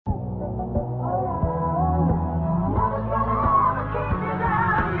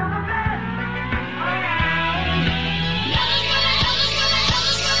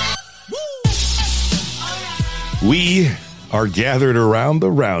We are gathered around the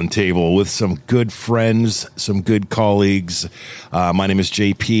round table with some good friends, some good colleagues. My name is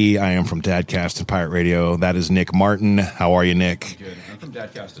JP. I am from Dadcast and Pirate Radio. That is Nick Martin. How are you, Nick? Good. I'm from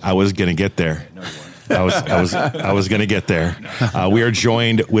Dadcast. I was going to get there. No, you weren't. I was going to get there. We are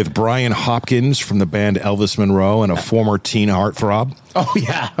joined with Brian Hopkins from the band Elvis Monroe and a former teen heartthrob. Oh,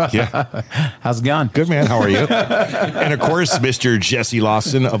 yeah. Yeah. How's it going? Good, man. How are you? And, of course, Mr. Jesse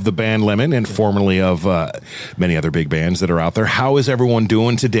Lawson of the band Lemon and formerly of many other big bands that are out there. How is everyone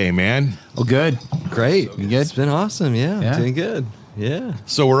doing today, man? Oh, good. Great. You good? It's been awesome. Yeah. Doing good. Yeah.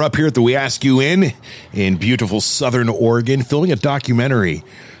 So we're up here at the We Ask You in beautiful Southern Oregon, filming a documentary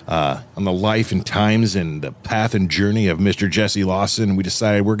on the life and times and the path and journey of Mr. Jesse Lawson. We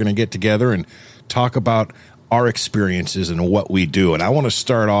decided we're going to get together and talk about our experiences and what we do. And I want to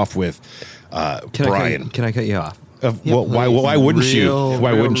start off with Brian. Can I cut you off? Why wouldn't you? Why wouldn't you?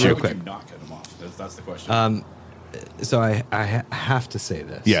 Why would you not cut him off? That's the question. So I have to say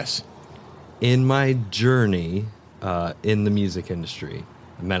this. Yes. In my journey in the music industry,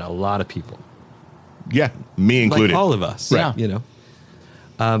 I met a lot of people. Yeah, me included. Like all of us. Right. You know.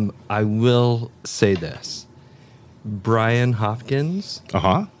 I will say this. Brian Hopkins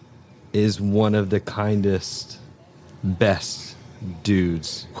is one of the kindest, best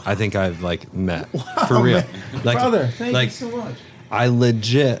dudes I think I've met. For real. Like, Brother, thank you so much. I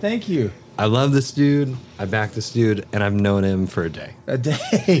legit Thank you. I love this dude. I back this dude, and I've known him for a day. A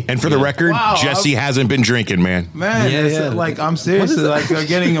day. And for the record, Wow, Jesse hasn't been drinking, man. Man, Yeah, it's yeah. like, I'm serious. Like, I'm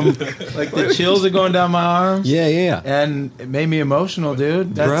getting them, like, the chills are going down my arms. Yeah. And it made me emotional,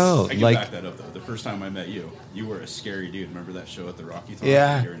 dude. Bro. I can like- back that up, though. The first time I met you, you were a scary dude. Remember that show at the Rocky Top?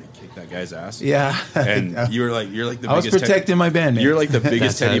 Yeah. You were going to kick that guy's ass? Yeah. And you're like the biggest... I was protecting my band, man. You're like the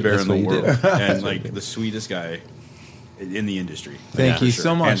biggest That's teddy bear that's in the what you world. do. And like the sweetest guy in the industry. Thank For you sure.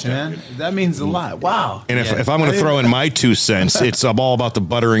 so much, Hands down, man. dude. That means a lot. Wow. And if I'm going to throw in my 2 cents, it's all about the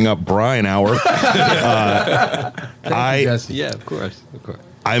buttering up Brian hour. Jesse. Yeah, of course.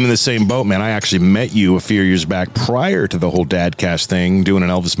 I'm in the same boat, man. I actually met you a few years back prior to the whole Dadcast thing, doing an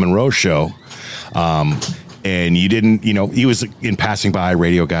Elvis Monroe show. And you didn't, he was in passing by,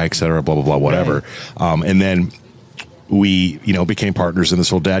 radio guy, et cetera, blah, blah, blah, whatever. Right. And then we, became partners in this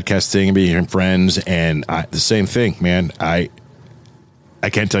whole Dadcast thing and became friends. And the same thing, man. I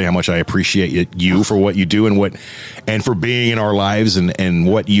can't tell you how much I appreciate you for what you do and for being in our lives and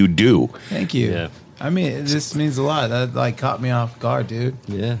what you do. Thank you. Yeah. I mean, this means a lot. That caught me off guard, dude.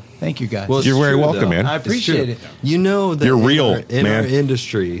 Yeah. Thank you, guys. Well, it's You're very true, welcome, though. man. I appreciate It's it. true. You know that You're real, in our man.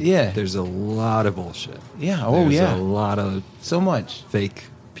 industry, Yeah. there's a lot of bullshit. Yeah. Oh, There's yeah. a lot of So much. fake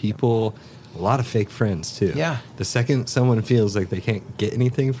people, a lot of fake friends too. Yeah. The second someone feels like they can't get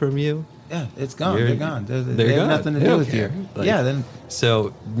anything from you, Yeah, it's gone. You're- They're gone. They they're have gone. nothing to They do don't with care. you. Like- Yeah, then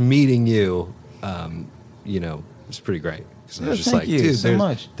so meeting you, it's pretty great. 'Cause I Yeah, was just thank like, you dude, so there's-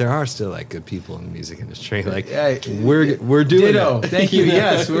 much. there are still like good people in the music industry. Like Yeah, we're doing ditto. it. Thank you.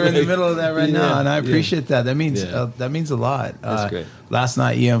 Yes, we're in the middle of that right Yeah, now, and I yeah. appreciate that. That means Yeah. that means a lot. That's great. Last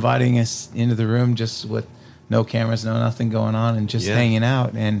night, you inviting us into the room just with no cameras, no nothing going on, and just Yeah. hanging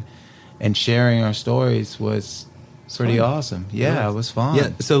out and sharing our stories was pretty awesome. Yeah, it was fun. Yeah.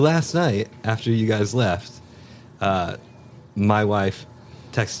 So last night, after you guys left, my wife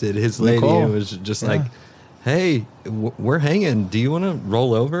texted his lady Nicole. and was just Yeah. like, "Hey, we're hanging. Do you want to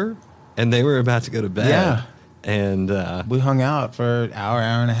roll over?" And they were about to go to bed. Yeah. And We hung out for an hour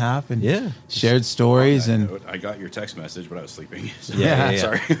and a half, and Yeah. shared stories On that and note, I got your text message, but I was sleeping. So- Yeah.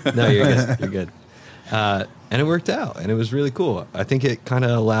 Sorry. No, you're good. You're good. And it worked out, and it was really cool. I think it kind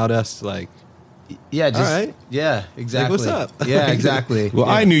of allowed us to like, yeah, just All right. yeah, exactly. what's up? Yeah, exactly. Well,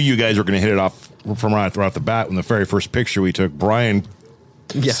 I knew you guys were going to hit it off from right off the bat when the very first picture we took, Brian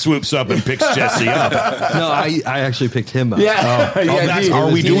Yeah. swoops up and picks Jesse up. no, I actually picked him up. Yeah. that's- are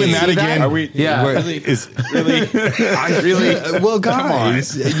we doing that again? Are we? Yeah. Really? Is- Really? I really. Well,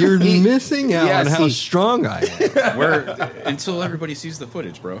 guys, you're missing out Yeah, on how see- strong I am. Until everybody sees the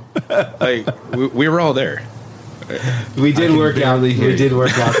footage, bro. Like we were all there. We did work out. barely hear We you. did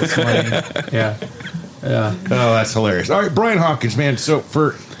work out this morning. Yeah. Yeah. Oh, that's hilarious. All right, Brian Hopkins, man. So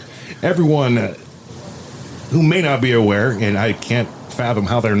for everyone who may not be aware, and I can't fathom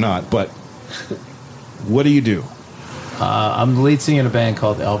how they're not, but what do you do? I'm the lead singer in a band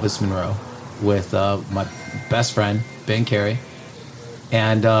called Elvis Monroe with my best friend, Ben Carey.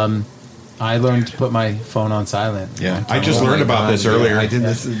 And I learned to put my phone on silent. Yeah. I just learned about this earlier. I did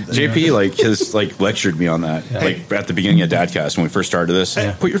this. JP has lectured me on that at the beginning of Dadcast when we first started this.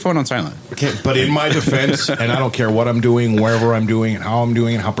 Put your phone on silent. Okay, but in my defense, and I don't care what I'm doing, wherever I'm doing it, how I'm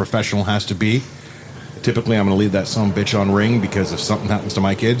doing it, how professional it has to be. Typically, I'm going to leave that son of a bitch on ring because if something happens to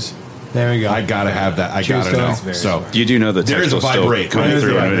my kids, There we go. I gotta have that. I True gotta story. know. Very So You do know the There's text a will still vibrate. come There's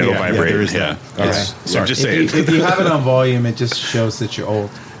through a- and it'll yeah, vibrate. there is Yeah. that. It's- Okay. I'm just If saying. you, if you have it on volume, it just shows that you're old.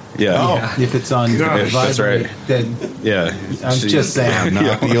 Yeah. If it's on Gosh, that's vibrate, right. then Yeah. I'm just saying. I'm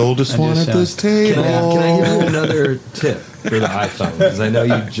not the oldest I'm one just at this saying. table. Can I give you another tip for the iPhone? Because I know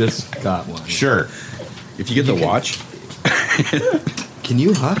you just got one. Sure. If you get the watch, Can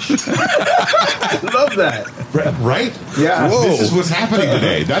you hush? Love that. Right? Yeah. Whoa. This is what's happening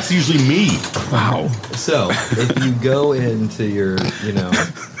today. That's usually me. wow. So if you go into your,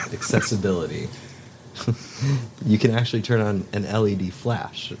 accessibility, you can actually turn on an LED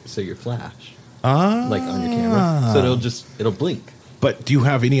flash. So your flash, like on your camera, so it'll blink. But do you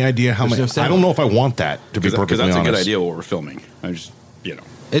have any idea how There's many? no sound. I don't know if I want that, to be Because perfectly that's honest. a good idea what we're filming. I'm just,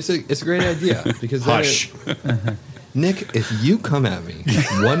 It's a great idea because then Hush. Nick, if you come at me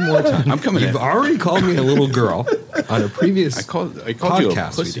one more time, I'm coming You've in. already called me a little girl on a previous I called you a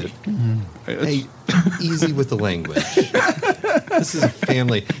podcast we pussy. did. It's- Hey, easy with the language. This is a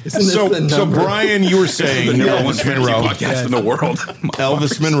family. Isn't this the So number? Brian, you were saying the number one Elvis fantasy Monroe. podcast in the world.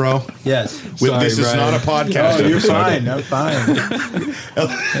 Elvis Monroe. Yes. With, Sorry, this is Brian. not a podcast. Oh, you're episode. fine. I'm fine.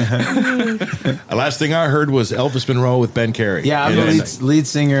 The last thing I heard was Elvis Monroe with Ben Carey. Yeah, I'm And the then- lead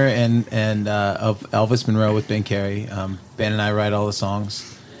singer and of Elvis Monroe with Ben Carey. Ben and I write all the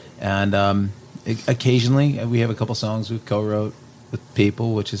songs, and occasionally we have a couple songs we've co-wrote with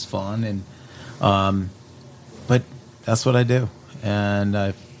people, which is fun. And but that's what I do, and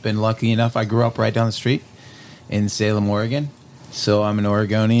I've been lucky enough. I grew up right down the street in Salem, Oregon, so I'm an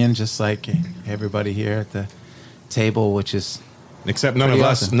Oregonian, just like everybody here at the table, which is. Except none of Pretty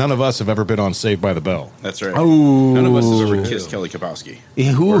us. awesome. None of us have ever been on Saved by the Bell. That's right. Oh. None of us has ever kissed Kelly Kapowski.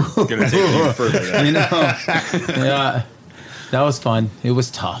 Ooh. We're going to take it even further. than You that. know, yeah, that was fun. It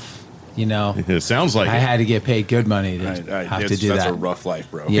was tough. It sounds like I it. had to get paid good money to have to do that's that. a rough life,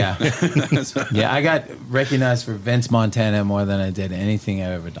 bro. Yeah, yeah. I got recognized for Vince Montana more than I did anything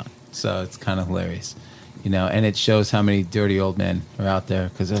I've ever done. So it's kind of hilarious, and it shows how many dirty old men are out there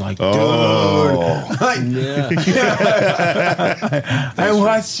because they're like, Oh. Yeah. I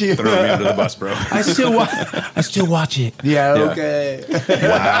watched you. Throw me under the bus, bro. I still watch it. Yeah, Yeah. okay.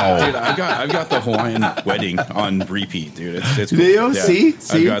 Wow. Dude, I've got the Hawaiian wedding on repeat, dude. It's cool. Do you? See?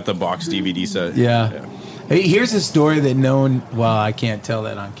 I've got the box DVD set. Yeah. Hey, here's a story that no one. Well, I can't tell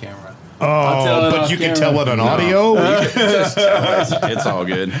that on camera. I'll tell Oh, it but off you can camera. tell it on audio? Just tell it's all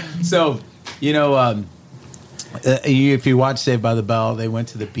good. So, if you watch Saved by the Bell, they went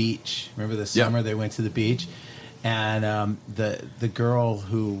to the beach. Remember the Yeah. summer they went to the beach, and the girl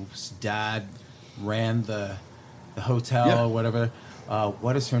whose dad ran the hotel Yeah. or whatever.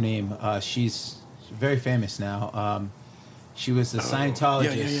 What is her name? She's very famous now. She was a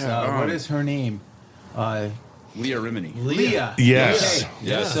Scientologist. yeah. What is her name? Leah Remini. Leah. Yes. Okay.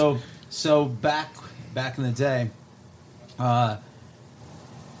 Yes. So back in the day,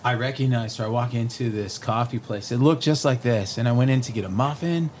 I recognized her. I walk into this coffee place. It looked just like this, and I went in to get a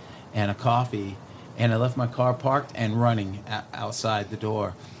muffin and a coffee, and I left my car parked and running outside the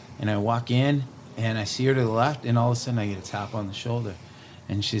door. And I walk in, and I see her to the left, and all of a sudden I get a tap on the shoulder,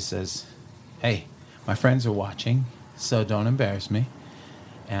 and she says, "Hey, my friends are watching, so don't embarrass me."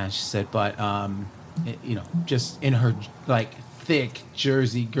 And she said, but just in her like thick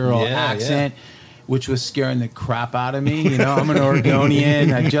Jersey girl Yeah, accent, which was scaring the crap out of me. I'm an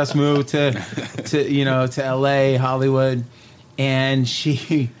Oregonian. I just moved to LA, Hollywood, and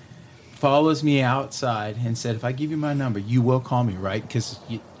she follows me outside and said, "If I give you my number, you will call me, right? Because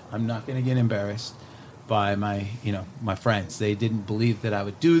I'm not going to get embarrassed by my friends. They didn't believe that I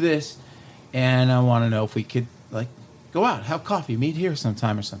would do this, and I want to know if we could go out, have coffee, meet here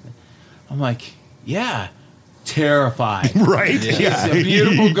sometime or something." I'm like, yeah, terrified. Right? She's Yeah. a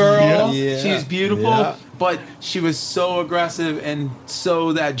beautiful girl. Yeah. She's beautiful, Yeah. but she was so aggressive and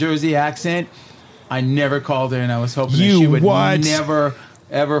so that Jersey accent. I never called her, and I was hoping that You she would what? never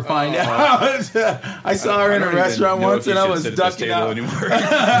ever find out. I saw her in a restaurant once, and I was ducking out.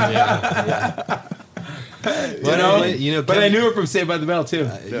 But I knew her from Saved by the Bell too.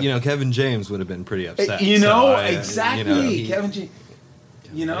 Kevin James would have been pretty upset. Exactly. Kevin G.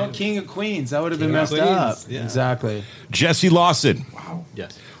 King of Queens. I would have been King of messed up. Queens, yeah. Exactly. Jesse Lawson.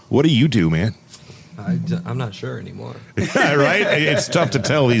 Yes. What do you do, man? I'm not sure anymore. Right? It's tough to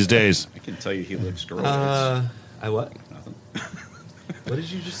tell these days. I can tell you he lives girl weights. I what? Nothing. What did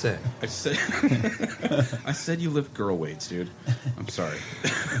you just say? I said you lift girl weights, dude. I'm sorry.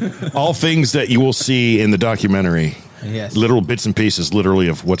 All things that you will see in the documentary. Yes. Little bits and pieces, literally,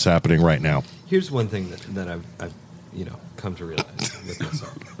 of what's happening right now. Here's one thing that I've come to realize with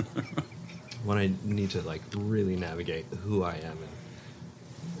myself when I need to really navigate who I am and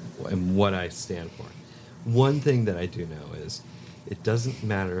and what I stand for. One thing that I do know is it doesn't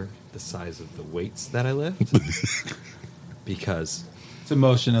matter the size of the weights that I lift because it's the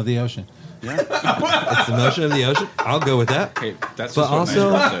motion of the ocean. Yeah, it's the motion of the ocean. I'll go with that. Hey, that's but just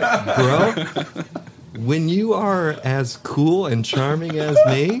what also, bro, when you are as cool and charming as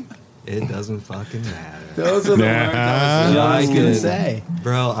me, it doesn't fucking matter. Those are the words I was going to say.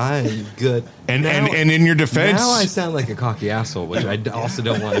 Bro, I'm good. And in your defense... Now I sound like a cocky asshole, which I also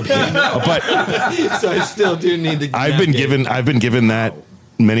don't want to be. But so I still do need to... I've been given that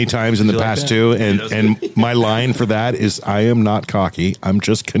many times in the past too, and my line for that is, I am not cocky. I'm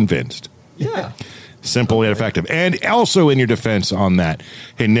just convinced. Yeah. Simple and effective. And also in your defense on that,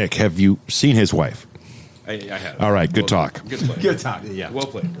 hey, Nick, have you seen his wife? I have. All right, good talk. Good talk. Yeah, well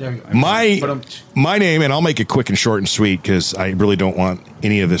played. There we go. My name, and I'll make it quick and short and sweet because I really don't want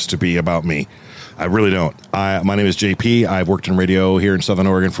any of this to be about me. I really don't. My name is JP. I've worked in radio here in Southern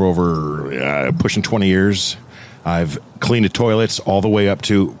Oregon for over pushing 20 years. I've cleaned the toilets all the way up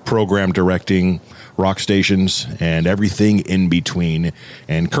to program directing, rock stations, and everything in between.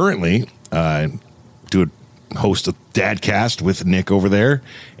 And currently, host a Dadcast with Nick over there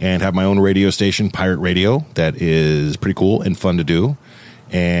and have my own radio station, Pirate Radio, that is pretty cool and fun to do.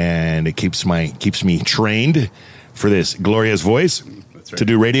 And it keeps me trained for this glorious voice to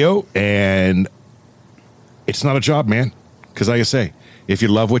do radio. And it's not a job, man. Because like I say, if you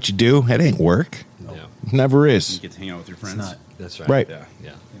love what you do, it ain't work. No. Never is. You get to hang out with your friends. That's right. Right. Yeah.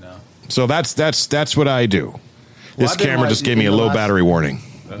 You know. So that's what I do. This I've been camera just gave me a low battery warning.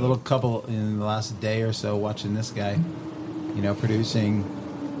 A little couple in the last day or so watching this guy, producing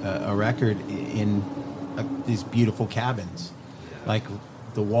a record in these beautiful cabins, like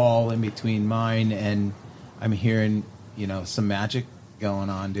the wall in between mine, and I'm hearing some magic going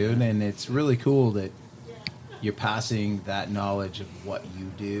on, dude, and it's really cool that you're passing that knowledge of what you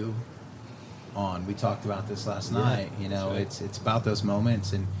do on. We talked about this last night. It's about those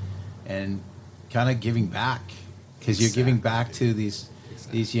moments and kind of giving back, because you're giving back to these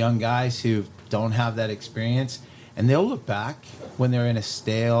young guys who don't have that experience, and they'll look back when they're in a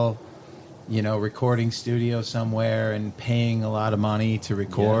stale, recording studio somewhere and paying a lot of money to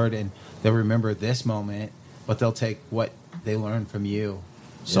record, and they'll remember this moment, but they'll take what they learned from you,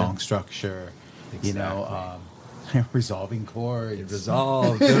 song structure, resolving chords,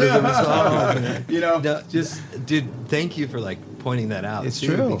 resolve, just dude. Thank you for pointing that out. It's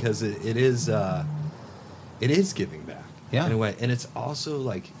too, true, because it is giving back. Yeah. In a way. And it's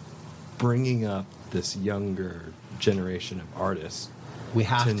also bringing up this younger generation of artists. We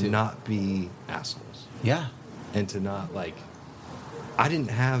have to not be assholes. Yeah. And to not I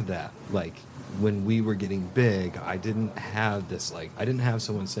didn't have that. When we were getting big, I didn't have this I didn't have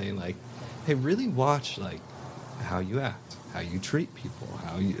someone saying hey, really watch how you act, how you treat people,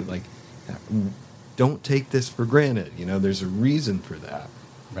 how you don't take this for granted. There's a reason for that.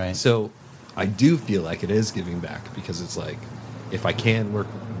 Right. So I do feel like it is giving back, because it's if I can work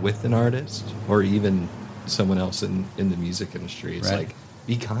with an artist or even someone else in the music industry, it's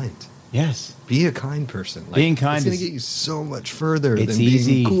be kind. Yes. Be a kind person. Being kind is going to get you so much further it's than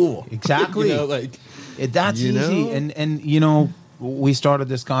easy. Being cool. Exactly. That's easy. And we started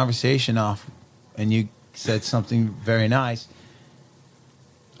this conversation off and you said something very nice.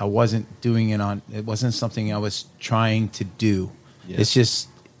 I wasn't doing it wasn't something I was trying to do. Yeah. It's just,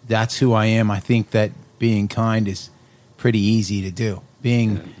 that's who I am. I think that being kind is pretty easy to do.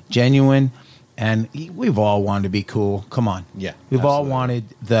 Being genuine, and we've all wanted to be cool. Come on. Yeah. We've all wanted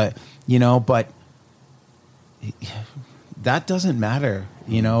but that doesn't matter.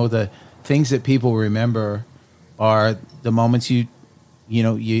 The things that people remember are the moments you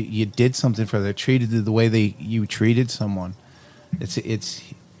did something for them, treated the way you treated someone. It's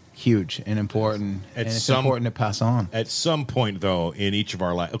huge and important, and it's important to pass on. At some point, though, in each of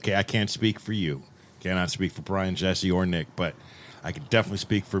our lives, okay, I can't speak for you, cannot speak for Brian, Jesse, or Nick, but I can definitely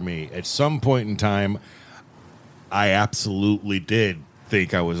speak for me. At some point in time, I absolutely did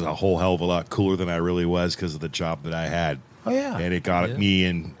think I was a whole hell of a lot cooler than I really was because of the job that I had. Oh, yeah. And it got me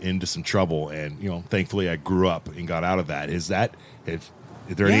into some trouble, and thankfully I grew up and got out of that. Is there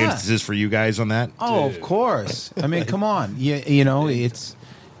any instances for you guys on that? Oh, of course. I mean, come on. It's...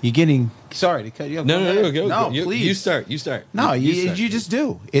 You're getting... Sorry to cut you off. No, please. You start. No, you just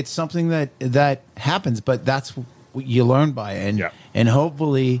do. It's something that happens, but that's what you learn by it. And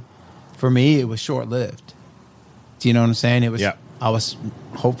hopefully, for me, it was short-lived. Do you know what I'm saying? It was. Yeah. I was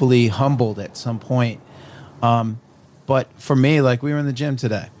hopefully humbled at some point. But for me, we were in the gym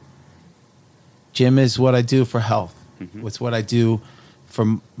today. Gym is what I do for health. Mm-hmm. It's what I do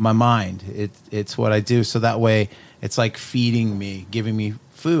for my mind. It's what I do. So that way, it's like feeding me, giving me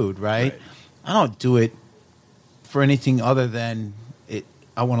food, right? I don't do it for anything other than it.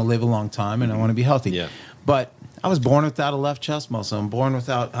 I want to live a long time and I want to be healthy. Yeah. But I was born without a left chest muscle.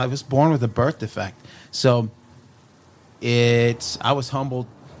 I was born with a birth defect. So I was humbled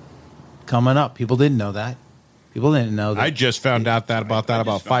coming up. People didn't know that. People didn't know that. I just found out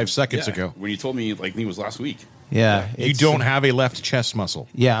about 5 seconds Yeah. ago. When you told me, like, I think it was last week. Yeah. You don't have a left chest muscle.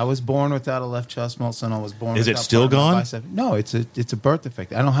 Yeah, I was born without a left chest muscle, and I was born. Is it without still part of my gone? bicep. No, it's a birth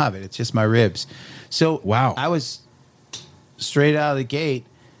defect. I don't have it. It's just my ribs. So Wow. I was straight out of the gate,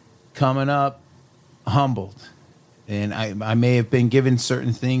 coming up, humbled, and I may have been given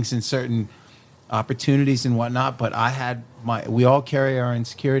certain things and certain opportunities and whatnot, but I had we all carry our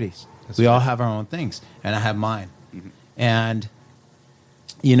insecurities. We all have our own things, and I have mine. Mm-hmm. And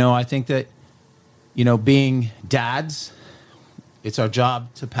I think that being dads, it's our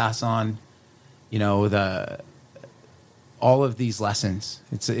job to pass on all of these lessons.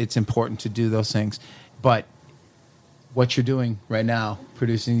 It's important to do those things, but what you're doing right now,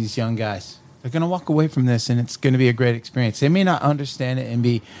 producing these young guys, they're going to walk away from this, and it's going to be a great experience. They may not understand it and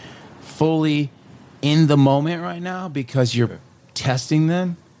be fully in the moment right now because you're testing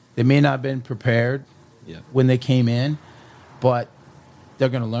them. They may not have been prepared when they came in, but they're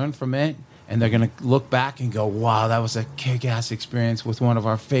going to learn from it, and they're going to look back and go, wow, that was a kick-ass experience with one of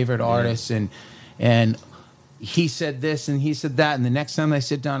our favorite artists, and he said this and he said that, and the next time they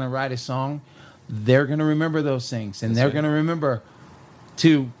sit down and write a song, they're going to remember those things, and they're going to remember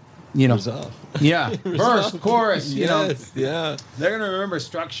to, verse, chorus, Yeah. they're going to remember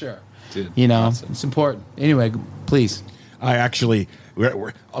structure. Dude, Awesome. It's important. Anyway, please. I actually,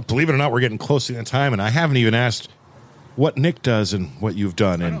 we're, believe it or not, we're getting close to the time, and I haven't even asked what Nick does and what you've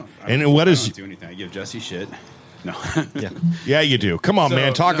done, and I what don't is. do anything. I give Jesse shit. No. Yeah, you do. Come on,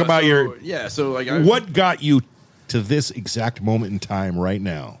 man. Talk about your. Yeah. So like, What got you to this exact moment in time right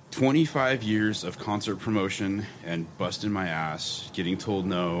now? 25 years of concert promotion and busting my ass, getting told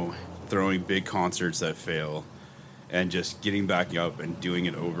no, throwing big concerts that fail, and just getting back up and doing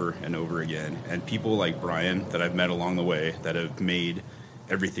it over and over again. And people like Brian that I've met along the way that have made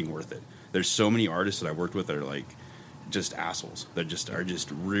everything worth it. There's so many artists that I worked with that are like just assholes. That are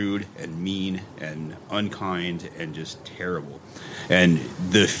just rude and mean and unkind and just terrible. And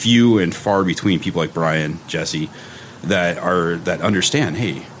the few and far between people like Brian, Jesse, that understand,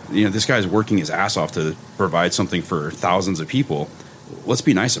 hey, this guy's working his ass off to provide something for thousands of people. Let's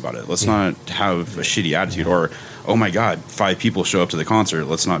be nice about it. Let's not have a shitty attitude or, oh my God, 5 people show up to the concert.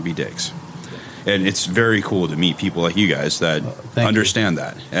 Let's not be dicks. And it's very cool to meet people like you guys that understand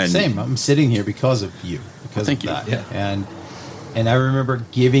that. And same. I'm sitting here because of you. Because thank of you. that. Yeah. And I remember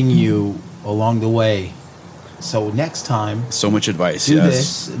giving you along the way. So next time, so much advice. Do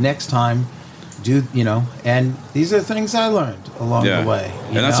this. Next time, and these are things I learned along the way.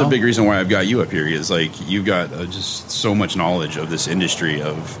 And that's a big reason why I've got you up here is like you've got just so much knowledge of this industry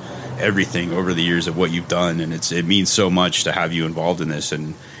of everything over the years of what you've done, and it means so much to have you involved in this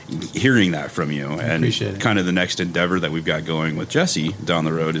and hearing that from you. And kind of the next endeavor that we've got going with Jesse down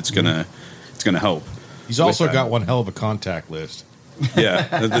the road, it's gonna help. He's also got one hell of a contact list.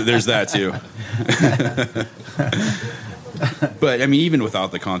 Yeah, there's that too. But I mean, even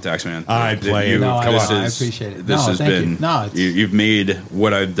without the contacts, man, I appreciate it. This has been. You've made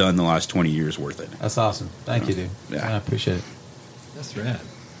what I've done the last 20 years worth it. That's awesome. Thank you, dude. Yeah, I appreciate it. That's rad.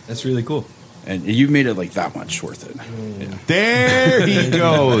 That's really cool. And you've made it like that much worth it. Yeah. There he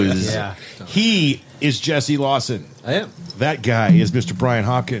goes. Yeah. He is Jesse Lawson. I am. That guy is Mr. Brian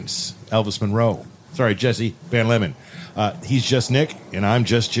Hopkins, Elvis Monroe. Sorry, Jesse Van Lemon. He's just Nick, and I'm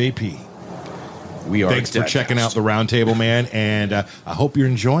just JP. Thanks for checking out the Roundtable, man, and I hope you're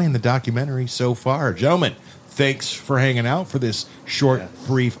enjoying the documentary so far. Gentlemen, thanks for hanging out for this short,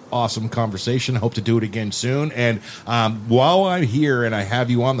 brief, awesome conversation. I hope to do it again soon. And while I'm here and I have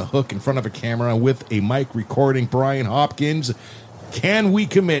you on the hook in front of a camera with a mic recording Brian Hopkins, can we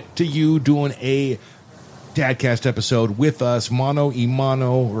commit to you doing a Dadcast episode with us, mano y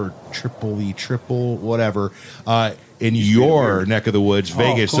mano, or triple, whatever, in your neck of the woods,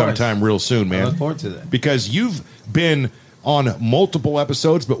 Vegas, sometime real soon, man. I look forward to that. Because you've been on multiple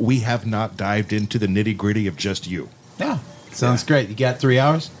episodes, but we have not dived into the nitty-gritty of just you. Yeah. Sounds great. You got 3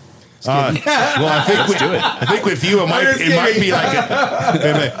 hours? Well, I think with you, it might be like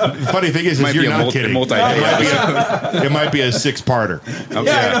the funny thing is you're not kidding. It might be a 6-parter. I'm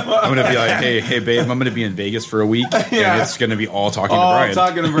gonna be like, hey, babe, I'm gonna be in Vegas for a week, and it's gonna be all talking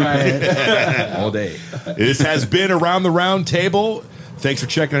to Brian, all day. This has been Around the Round Table. Thanks for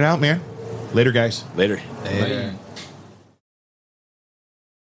checking it out, man. Later, guys. Later. Later.